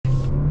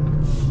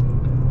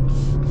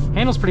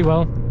Handles pretty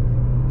well.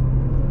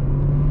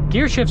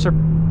 Gear shifts are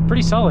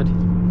pretty solid.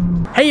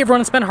 Hey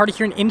everyone, it's Ben Hardy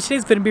here, and in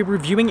today's video, we'll be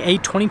reviewing a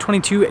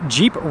 2022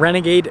 Jeep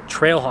Renegade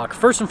Trailhawk.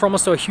 First and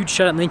foremost, though, a huge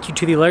shout out and thank you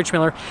to the large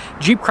mailer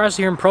Jeep Chrysler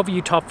here in Provo,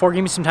 Utah, for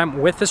giving me some time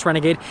with this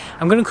Renegade.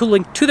 I'm going to include a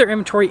link to their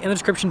inventory in the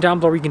description down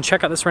below where you can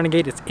check out this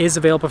Renegade. It is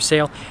available for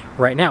sale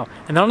right now.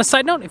 And then on a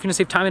side note, if you want to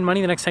save time and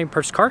money the next time you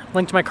purchase a car,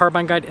 link to my car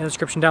buying guide in the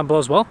description down below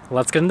as well.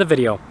 Let's get into the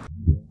video.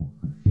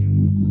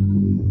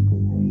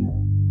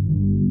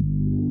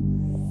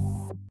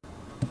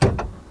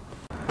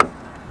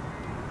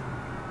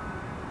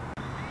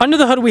 Under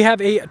the hood, we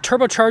have a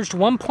turbocharged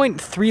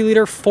 1.3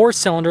 liter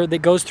 4-cylinder that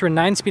goes through a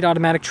 9-speed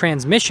automatic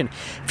transmission.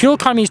 Fuel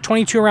economy is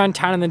 22 around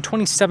town and then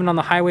 27 on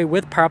the highway,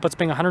 with power outlets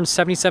being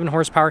 177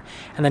 horsepower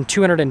and then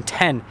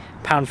 210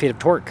 pound-feet of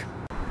torque.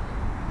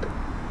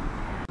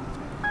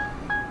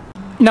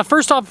 Now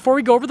first off, before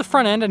we go over the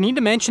front end, I need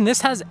to mention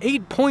this has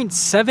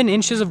 8.7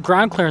 inches of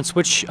ground clearance,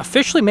 which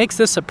officially makes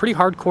this a pretty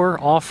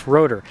hardcore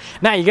off-roader.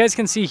 Now you guys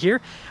can see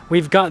here,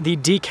 we've got the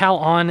decal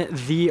on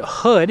the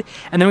hood,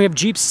 and then we have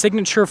Jeep's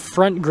signature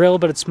front grille,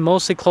 but it's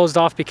mostly closed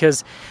off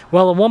because,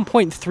 well, a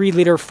 1.3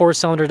 liter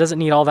 4-cylinder doesn't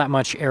need all that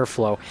much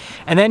airflow.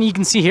 And then you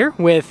can see here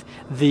with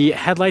the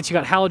headlights, you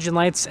got halogen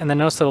lights, and then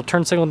notice the little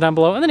turn signal down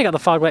below, and then you got the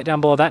fog light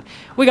down below that.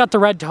 We got the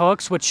red tow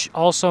hooks, which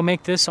also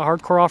make this a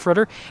hardcore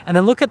off-roader. And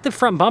then look at the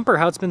front bumper,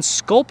 how it's been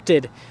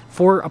sculpted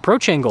for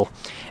approach angle.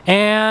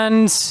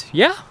 And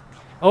yeah,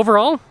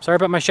 overall, sorry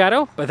about my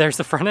shadow, but there's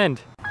the front end.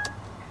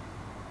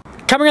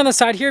 Coming on the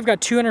side here, we've got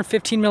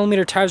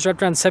 215mm tires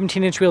wrapped around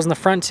 17-inch wheels in the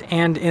front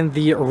and in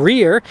the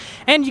rear.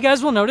 And you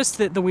guys will notice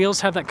that the wheels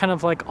have that kind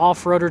of like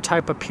off-roader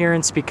type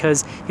appearance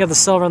because you have the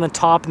silver on the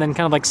top and then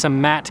kind of like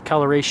some matte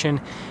coloration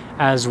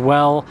as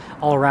well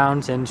all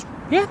around. And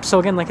yeah, so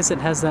again, like I said,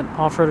 it has that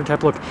off-roader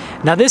type look.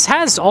 Now this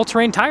has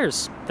all-terrain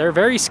tires. They're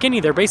very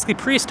skinny. They're basically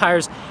Prius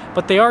tires,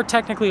 but they are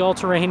technically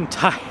all-terrain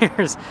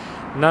tires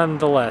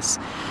nonetheless.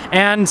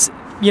 And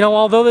you know,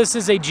 although this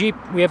is a Jeep,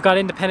 we have got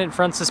independent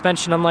front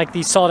suspension, unlike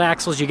the solid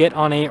axles you get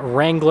on a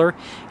Wrangler.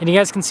 And you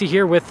guys can see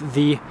here with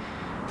the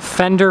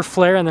fender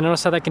flare, and then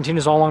notice how that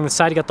continues all along the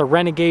side. You got the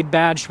Renegade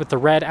badge with the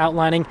red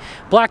outlining,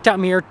 blacked out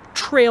mirror,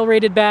 trail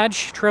rated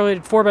badge, trail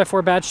rated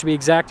 4x4 badge to be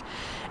exact.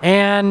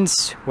 And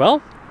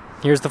well,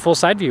 here's the full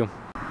side view.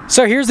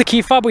 So here's the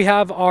key fob. We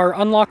have our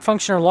unlock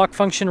function, our lock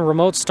function,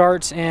 remote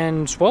start,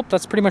 and well,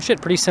 that's pretty much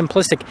it. Pretty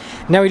simplistic.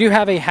 Now we do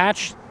have a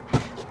hatch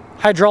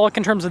hydraulic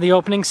in terms of the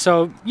opening,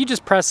 so you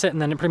just press it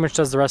and then it pretty much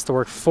does the rest of the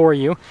work for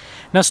you.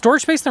 Now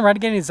storage space in the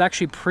Renegade is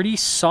actually pretty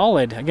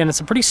solid. Again,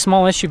 it's a pretty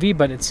small SUV,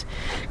 but it's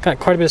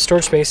got quite a bit of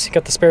storage space. You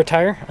got the spare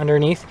tire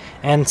underneath,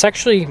 and it's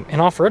actually an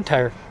off-road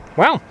tire.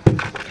 Wow,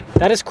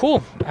 that is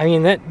cool. I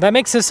mean, that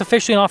makes this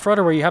officially an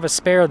off-roader where you have a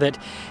spare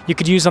that you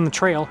could use on the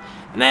trail.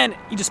 And then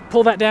you just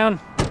pull that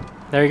down.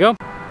 There you go.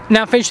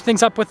 Now finishing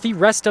things up with the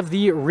rest of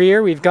the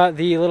rear, we've got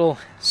the little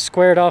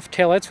squared off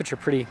taillights, which are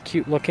pretty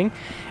cute looking.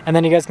 And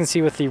then you guys can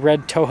see with the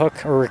red tow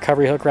hook, or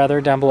recovery hook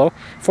rather, down below.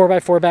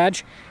 4x4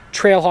 badge,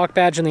 Trailhawk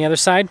badge on the other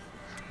side,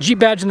 Jeep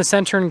badge in the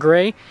center in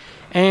gray.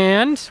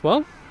 And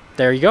well,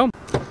 there you go.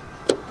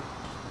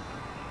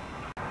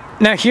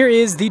 Now here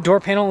is the door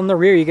panel in the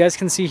rear. You guys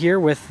can see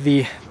here with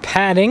the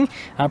padding,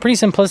 pretty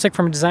simplistic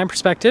from a design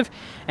perspective.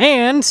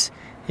 And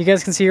you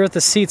guys can see here with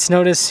the seats,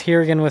 notice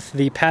here again with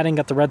the padding,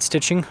 got the red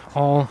stitching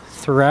all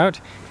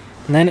throughout.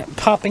 And then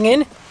popping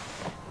in,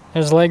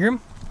 there's the legroom.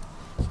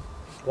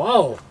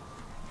 Wow.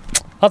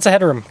 Lots of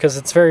headroom because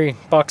it's very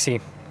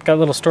boxy. Got a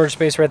little storage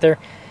space right there.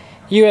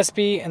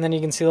 USB, and then you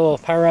can see the little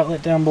power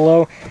outlet down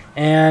below.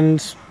 And,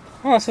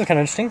 well, this is kind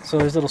of interesting. So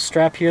there's a little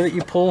strap here that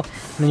you pull,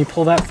 and then you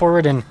pull that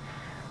forward, and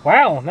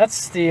wow,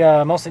 that's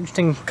the most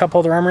interesting cup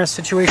holder armrest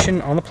situation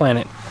on the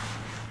planet.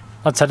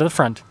 Let's head to the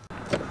front.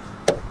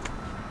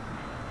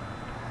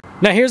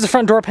 Now here's the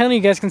front door panel. You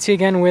guys can see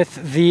again with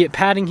the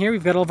padding here.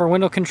 We've got all of our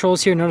window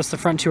controls here. Notice the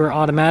front two are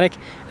automatic,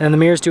 and the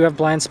mirrors do have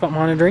blind spot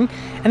monitoring.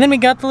 And then we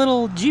got the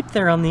little Jeep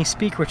there on the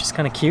speaker, which is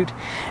kind of cute.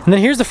 And then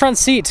here's the front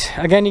seat.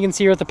 Again, you can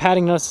see here with the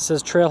padding, notice it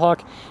says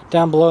Trailhawk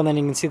down below, and then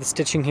you can see the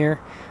stitching here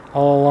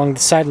all along the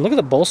side. And look at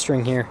the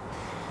bolstering here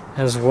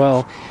as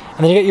well. And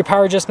then you got your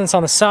power adjustments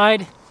on the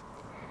side,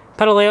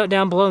 pedal layout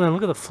down below, and then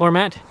look at the floor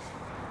mat.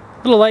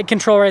 Little light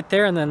control right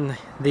there, and then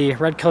the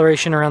red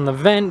coloration around the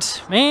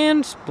vent.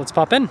 And let's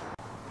pop in.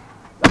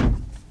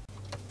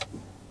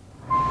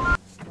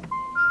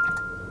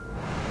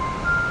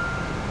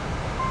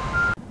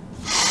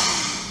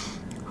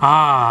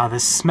 Ah, the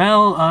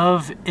smell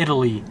of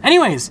Italy.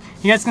 Anyways,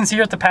 you guys can see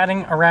here with the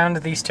padding around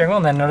the steering wheel,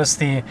 and then notice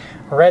the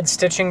red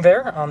stitching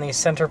there on the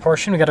center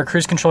portion. We got our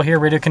cruise control here,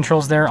 radio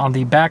controls there on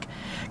the back.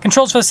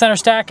 Controls for the center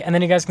stack, and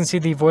then you guys can see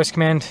the voice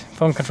command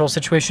phone control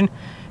situation.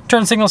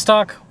 Turn signal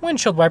stalk,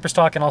 windshield wiper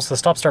stalk, and also the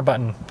stop start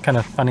button. Kind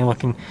of funny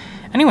looking.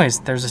 Anyways,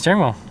 there's the steering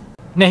wheel.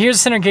 Now here's the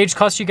center gauge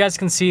cluster. You guys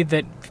can see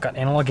that you've got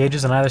analog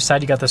gauges on either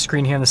side. You got the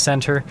screen here in the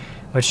center,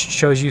 which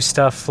shows you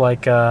stuff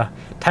like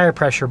tire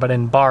pressure, but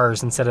in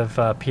bars instead of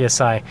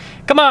PSI.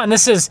 Come on,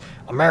 this is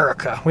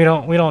America. We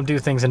don't do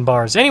things in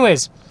bars.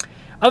 Anyways,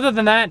 other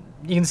than that,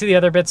 you can see the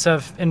other bits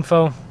of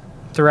info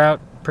throughout.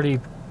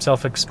 Pretty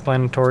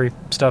self-explanatory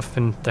stuff,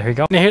 and there you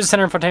go. Now here's the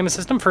center infotainment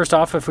system. First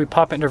off, if we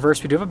pop it in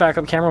reverse, we do have a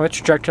backup camera with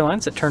trajectory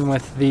lines that turn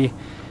with the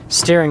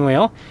steering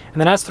wheel.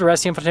 And then as for the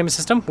rest of the infotainment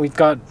system, we've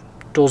got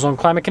dual zone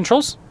climate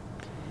controls.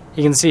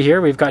 You can see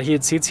here we've got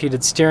heated seats,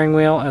 heated steering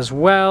wheel as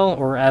well,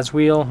 or as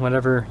wheel,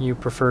 whatever you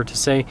prefer to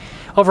say.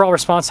 Overall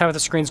response time with the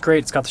screen's great.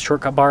 It's got the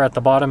shortcut bar at the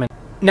bottom. And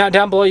now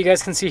down below you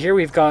guys can see here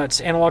we've got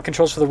analog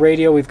controls for the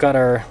radio. We've got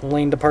our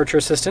lane departure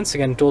assistance.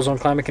 Again, dual zone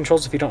climate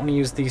controls if you don't want to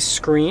use the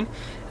screen.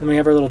 And we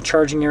have our little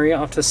charging area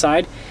off to the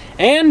side.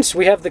 And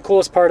we have the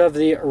coolest part of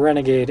the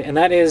Renegade, and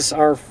that is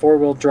our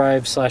four-wheel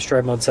drive /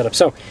 drive mode setup.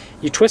 So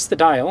you twist the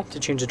dial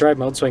to change the drive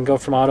mode, so I can go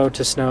from auto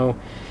to snow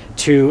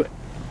to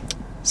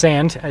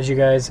sand, as you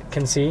guys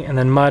can see, and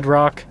then mud,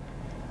 rock,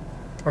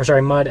 or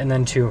sorry, mud, and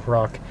then to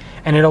rock.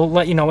 And it'll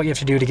let you know what you have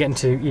to do to get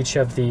into each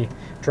of the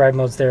drive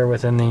modes there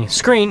within the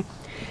screen.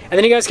 And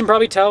then you guys can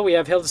probably tell we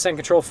have hill descent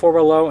control,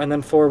 four-wheel low, and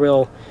then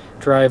four-wheel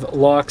drive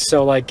lock.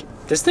 So like,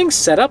 this thing's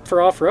set up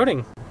for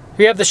off-roading.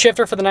 We have the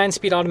shifter for the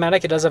 9-speed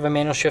automatic. It does have a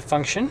manual shift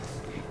function.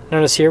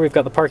 Notice here we've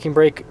got the parking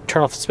brake,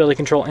 turn off stability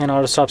control, and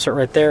auto stop start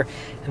right there.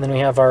 And then we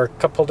have our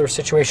cup holder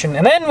situation.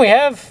 And then we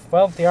have,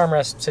 well, the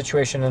armrest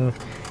situation, and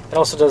it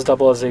also does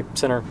double as a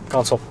center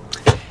console.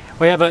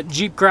 We have a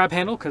Jeep grab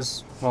handle,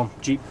 because, well,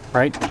 Jeep,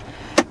 right?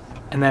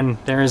 And then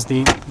there is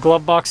the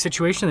glove box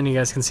situation, and you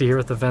guys can see here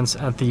with the vents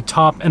at the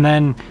top. And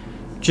then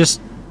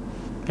just,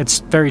 it's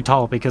very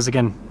tall because,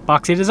 again,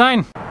 boxy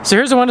design. So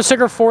here's the window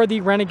sticker for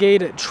the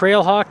Renegade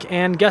Trailhawk,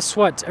 and guess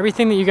what?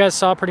 Everything that you guys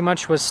saw pretty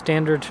much was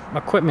standard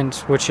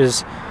equipment, which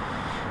is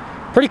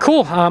pretty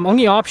cool.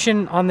 Only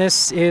option on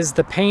this is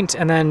the paint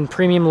and then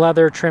premium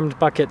leather trimmed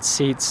bucket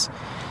seats.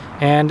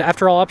 And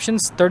after all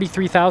options,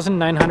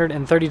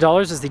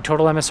 $33,930 is the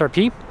total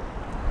MSRP.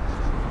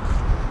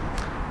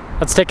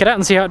 Let's take it out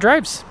and see how it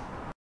drives.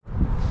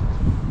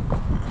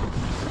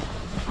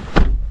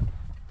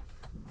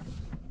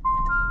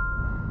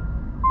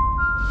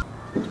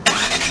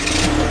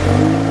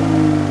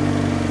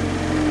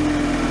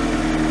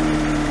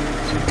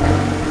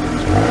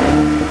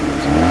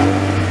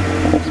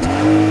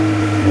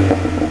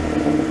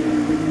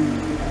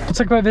 Let's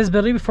talk about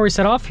visibility before we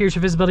set off. Here's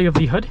your visibility of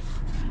the hood.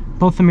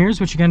 Both the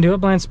mirrors, which you can do at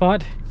blind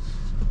spot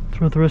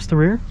throughout the rest of the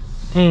rear.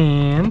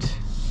 And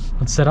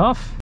let's set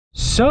off.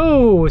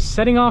 So,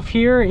 setting off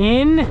here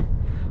in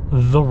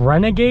the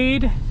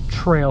Renegade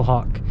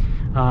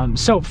Trailhawk.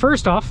 So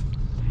first off,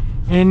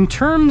 in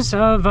terms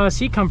of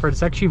seat comfort,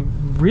 it's actually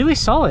really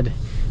solid.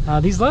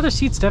 These leather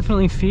seats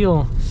definitely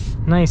feel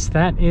nice,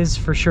 that is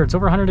for sure. It's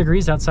over 100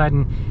 degrees outside,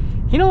 and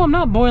you know, I'm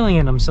not boiling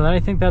in them, so I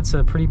think that's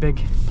a pretty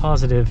big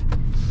positive.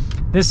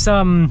 This is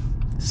kind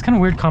of a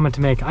weird comment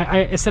to make.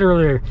 I said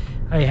earlier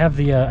I have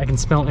the I can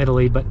smell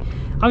Italy, but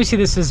obviously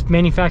this is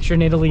manufactured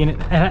in Italy, and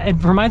it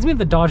reminds me of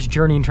the Dodge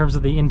Journey in terms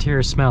of the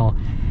interior smell.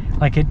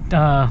 Like, it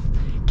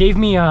gave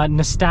me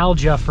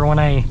nostalgia for when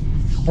I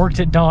worked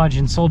at Dodge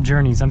and sold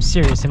Journeys. I'm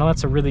serious. You know,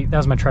 that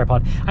was my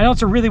tripod. I know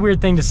it's a really weird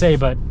thing to say,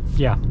 but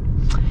yeah,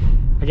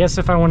 I guess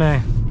if I want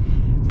to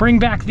bring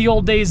back the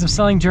old days of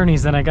selling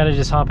Journeys, then I gotta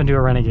just hop into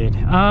a Renegade.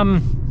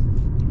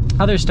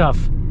 Other stuff,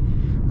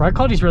 ride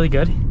quality is really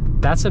good.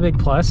 That's a big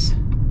plus.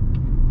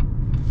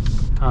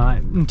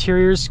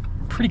 Interior's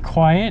pretty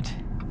quiet,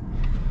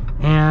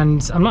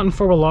 and I'm not in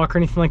four-wheel lock or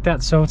anything like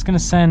that, so it's gonna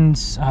send,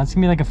 it's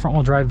gonna be like a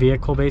front-wheel drive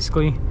vehicle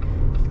basically.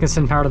 It's gonna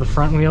send power to the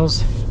front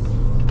wheels.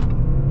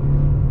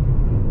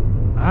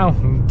 Wow,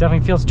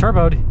 definitely feels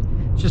turboed.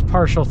 It's just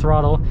partial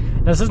throttle.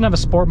 Now, this doesn't have a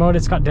sport mode.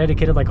 It's got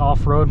dedicated like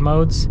off-road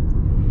modes,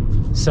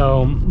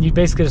 so you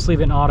basically just leave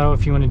it in auto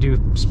if you want to do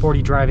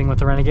sporty driving with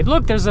the Renegade.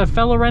 Look, there's a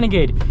fellow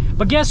Renegade.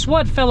 But guess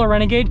what, fellow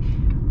Renegade?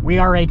 We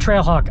are a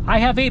Trailhawk. I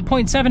have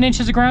 8.7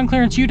 inches of ground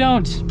clearance, you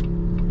don't.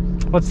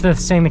 What's the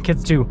saying the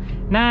kids do?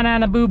 Nah, nah,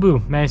 nah, boo boo,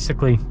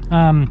 basically.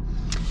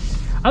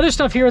 Other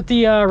stuff here at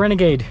the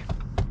Renegade.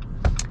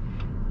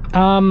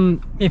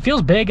 It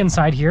feels big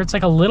inside here. It's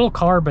like a little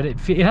car, but it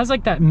has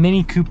like that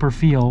Mini Cooper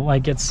feel.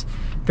 Like, it's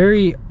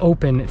very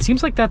open. It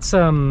seems like that's, I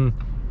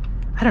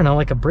don't know,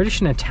 like a British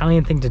and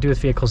Italian thing to do with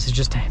vehicles, is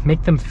just to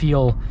make them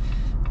feel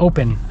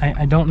open.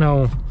 I don't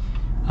know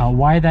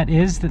why that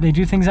is that they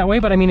do things that way,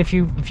 but I mean, if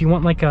you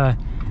want like a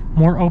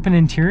more open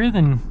interior,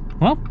 then,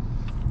 well,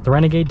 the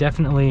Renegade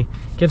definitely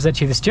gives that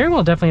to you. The steering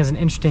wheel definitely has an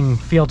interesting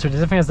feel to it. It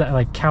definitely has that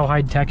like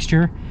cowhide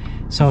texture.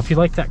 So if you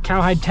like that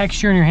cowhide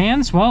texture in your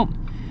hands, well,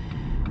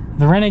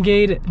 the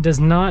Renegade does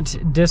not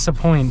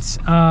disappoint.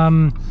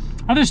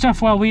 Other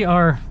stuff while we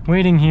are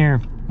waiting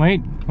here.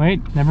 Wait,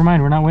 never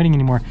mind, we're not waiting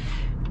anymore.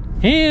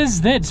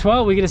 Is that,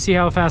 well, we get to see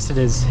how fast it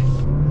is.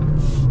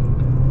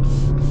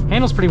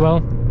 Handles pretty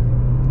well.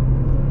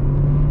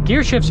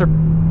 Gear shifts are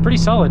pretty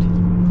solid.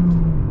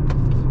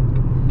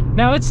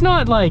 Now, it's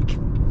not like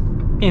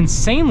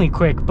insanely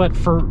quick, but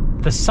for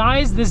the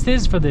size this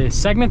is, for the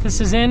segment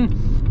this is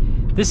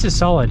in, this is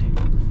solid.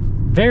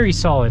 Very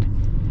solid.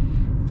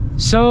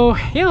 So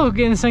yeah, we'll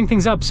get into setting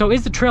things up. So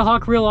is the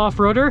Trailhawk real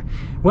off-roader?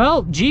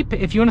 Well, Jeep,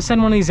 if you want to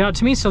send one of these out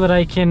to me so that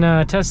I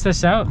can test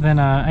this out, then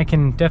I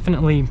can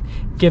definitely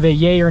give a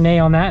yay or nay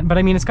on that. But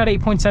I mean, it's got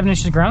 8.7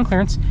 inches of ground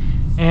clearance,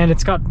 and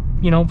it's got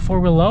you know,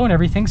 four-wheel low and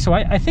everything. So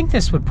I think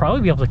this would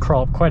probably be able to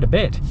crawl up quite a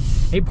bit.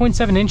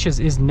 8.7 inches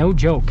is no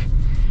joke.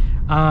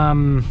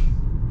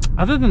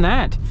 Other than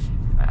that,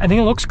 I think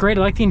it looks great.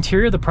 I like the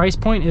interior. The price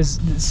point is,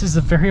 this is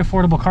a very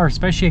affordable car,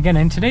 especially again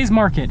in today's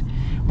market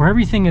where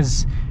everything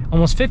is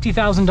almost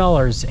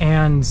 $50,000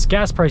 and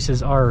gas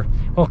prices are,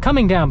 well,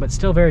 coming down, but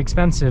still very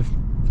expensive.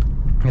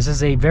 This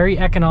is a very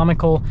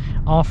economical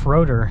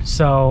off-roader.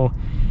 So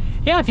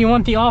yeah, if you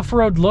want the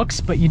off-road looks,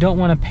 but you don't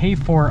want to pay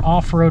for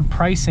off-road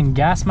price and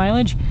gas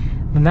mileage,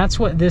 then that's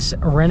what this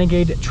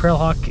Renegade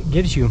Trailhawk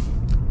gives you.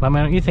 Let me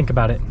know what you think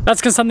about it.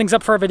 That's gonna sum things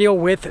up for our video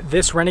with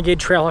this Renegade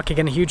Trailhawk.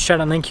 Again, a huge shout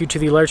out and thank you to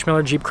the Large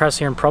Miller Jeep Crest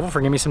here in Provo for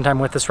giving me some time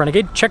with this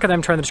Renegade. Check out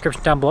them, try in the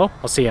description down below.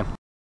 I'll see you.